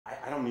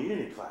I don't need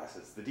any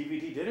classes. The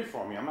DVD did it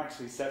for me. I'm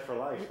actually set for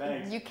life.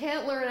 Thanks. You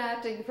can't learn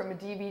acting from a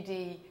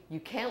DVD. You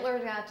can't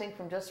learn acting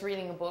from just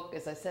reading a book.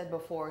 As I said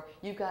before,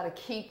 you've got to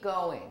keep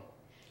going.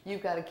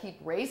 You've got to keep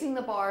raising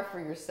the bar for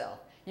yourself.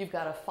 You've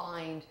got to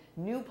find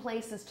new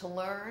places to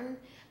learn.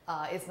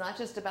 It's not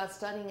just about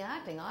studying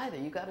acting either.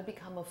 You've got to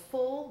become a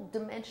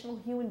full-dimensional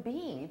human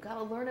being. You've got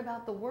to learn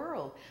about the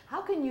world.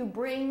 How can you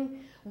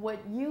bring what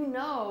you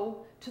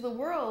know to the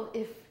world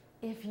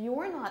if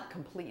you're not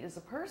complete as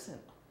a person?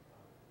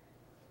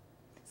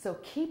 So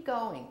keep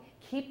going,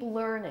 keep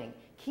learning,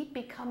 keep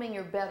becoming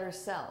your better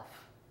self,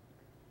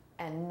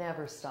 and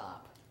never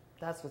stop.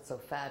 That's what's so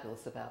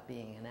fabulous about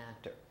being an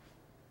actor.